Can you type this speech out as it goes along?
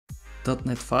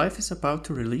.NET 5 is about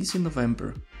to release in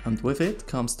November, and with it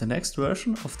comes the next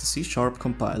version of the C#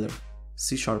 compiler.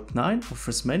 C# 9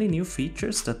 offers many new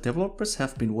features that developers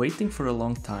have been waiting for a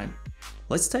long time.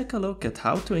 Let's take a look at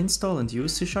how to install and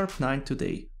use C# 9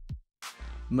 today.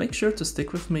 Make sure to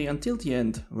stick with me until the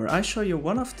end, where I show you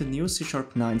one of the new C#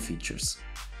 9 features.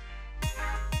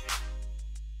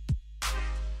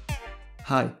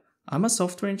 Hi, I'm a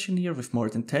software engineer with more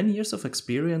than 10 years of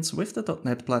experience with the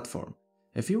 .NET platform.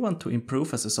 If you want to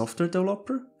improve as a software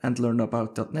developer and learn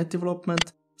about .NET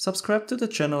development, subscribe to the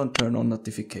channel and turn on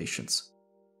notifications.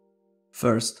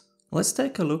 First, let's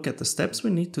take a look at the steps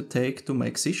we need to take to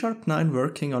make C# 9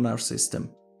 working on our system.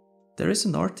 There is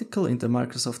an article in the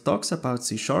Microsoft Docs about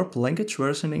C# language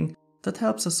versioning that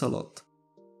helps us a lot.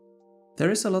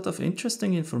 There is a lot of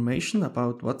interesting information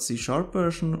about what C#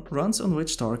 version runs on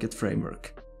which target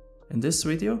framework. In this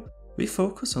video, we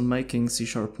focus on making C#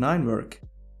 9 work.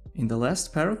 In the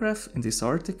last paragraph in this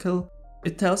article,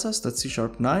 it tells us that C#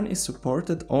 9 is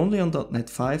supported only on .NET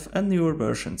 5 and newer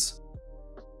versions.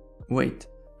 Wait,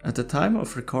 at the time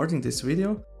of recording this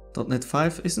video, .NET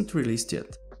 5 isn't released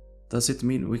yet. Does it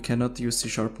mean we cannot use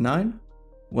C# 9?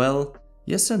 Well,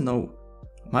 yes and no.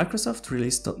 Microsoft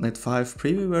released .NET 5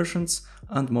 preview versions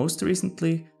and most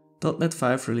recently, .NET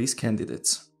 5 release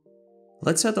candidates.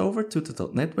 Let's head over to the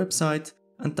 .NET website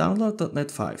and download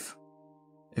 .NET 5.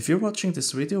 If you're watching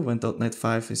this video when .NET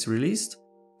 5 is released,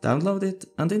 download it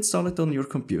and install it on your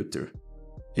computer.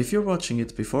 If you're watching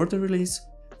it before the release,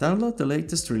 download the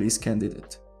latest release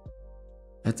candidate.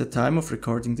 At the time of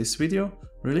recording this video,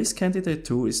 Release Candidate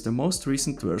 2 is the most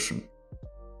recent version.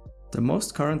 The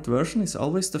most current version is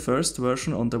always the first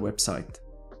version on the website.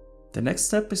 The next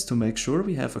step is to make sure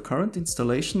we have a current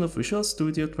installation of Visual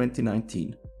Studio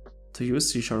 2019. To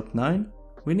use C# 9,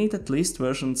 we need at least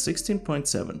version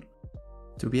 16.7.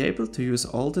 To be able to use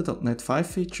all the .NET 5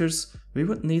 features, we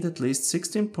would need at least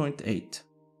 16.8.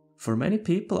 For many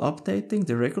people, updating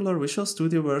the regular Visual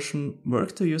Studio version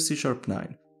worked to use C#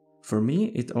 9. For me,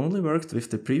 it only worked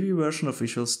with the preview version of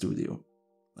Visual Studio.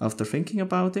 After thinking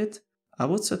about it, I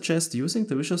would suggest using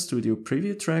the Visual Studio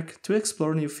preview track to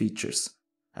explore new features.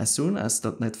 As soon as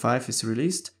 .NET 5 is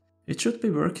released, it should be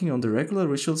working on the regular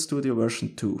Visual Studio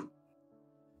version 2.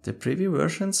 The preview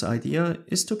version's idea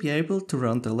is to be able to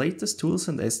run the latest tools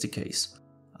and SDKs.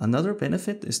 Another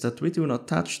benefit is that we do not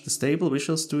touch the stable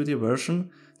Visual Studio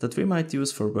version that we might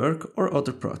use for work or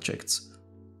other projects.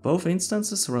 Both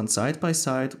instances run side by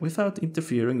side without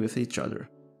interfering with each other.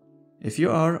 If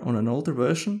you are on an older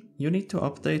version, you need to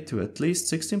update to at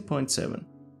least 16.7.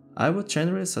 I would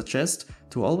generally suggest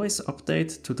to always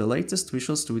update to the latest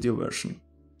Visual Studio version.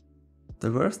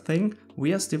 The worst thing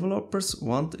we as developers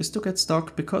want is to get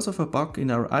stuck because of a bug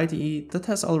in our IDE that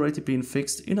has already been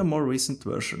fixed in a more recent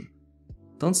version.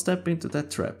 Don't step into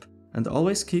that trap and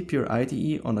always keep your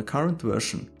IDE on a current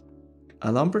version.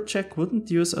 A lumberjack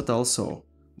wouldn't use a dull saw.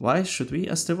 Why should we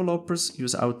as developers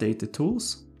use outdated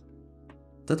tools?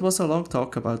 That was a long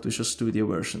talk about Visual Studio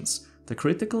versions. The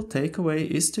critical takeaway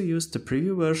is to use the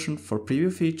preview version for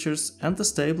preview features and the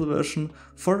stable version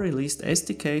for released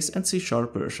SDKs and C#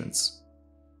 versions.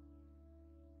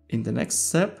 In the next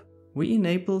step, we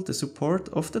enable the support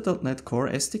of the .NET Core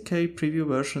SDK preview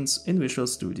versions in Visual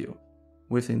Studio.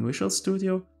 Within Visual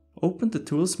Studio, open the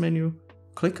Tools menu,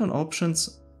 click on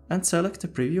Options, and select the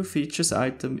Preview Features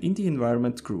item in the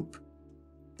Environment group.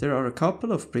 There are a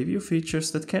couple of preview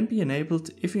features that can be enabled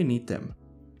if you need them.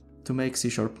 To make C#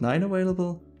 9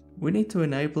 available, we need to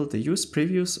enable the Use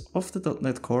Previews of the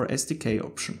 .NET Core SDK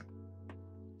option.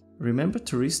 Remember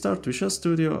to restart Visual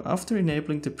Studio after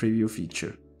enabling the preview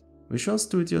feature. Visual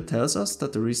Studio tells us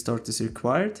that a restart is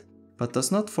required, but does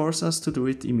not force us to do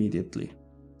it immediately.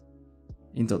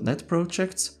 In .NET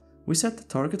projects, we set the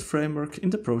target framework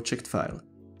in the project file.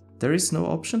 There is no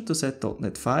option to set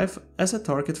 .NET 5 as a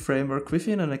target framework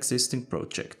within an existing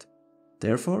project.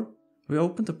 Therefore, we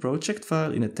open the project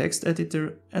file in a text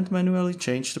editor and manually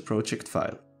change the project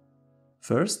file.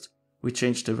 First, we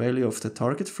change the value of the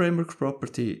target framework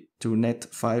property to net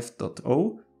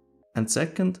 5.0, and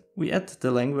second, we add the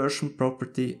lang version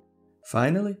property.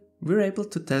 Finally, we're able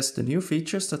to test the new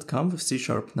features that come with C#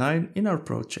 9 in our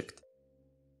project.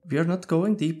 We are not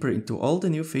going deeper into all the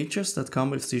new features that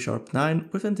come with C# 9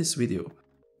 within this video.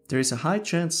 There is a high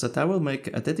chance that I will make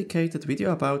a dedicated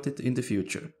video about it in the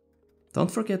future. Don't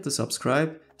forget to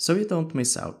subscribe so you don't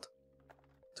miss out.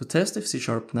 To test if C#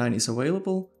 9 is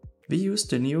available, we use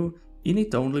the new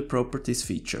Init-Only Properties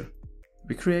feature.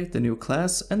 We create a new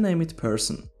class and name it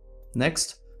person.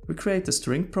 Next, we create a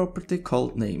string property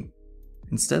called name.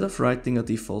 Instead of writing a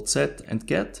default set and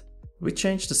get, we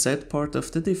change the set part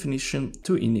of the definition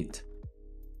to init.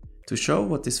 To show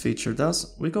what this feature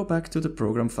does, we go back to the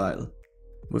program file.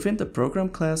 Within the program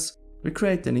class, we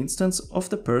create an instance of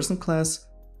the person class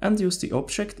and use the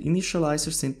object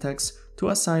initializer syntax to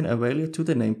assign a value to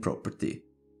the name property.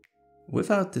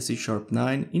 Without the C#9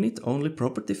 Init-Only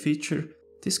Property feature,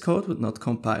 this code would not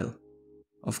compile.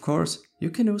 Of course, you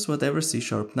can use whatever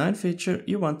C#9 feature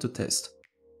you want to test.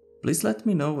 Please let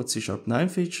me know what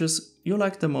C#9 features you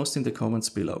like the most in the comments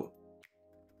below.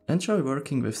 Enjoy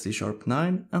working with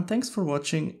C#9 and thanks for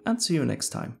watching and see you next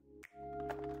time.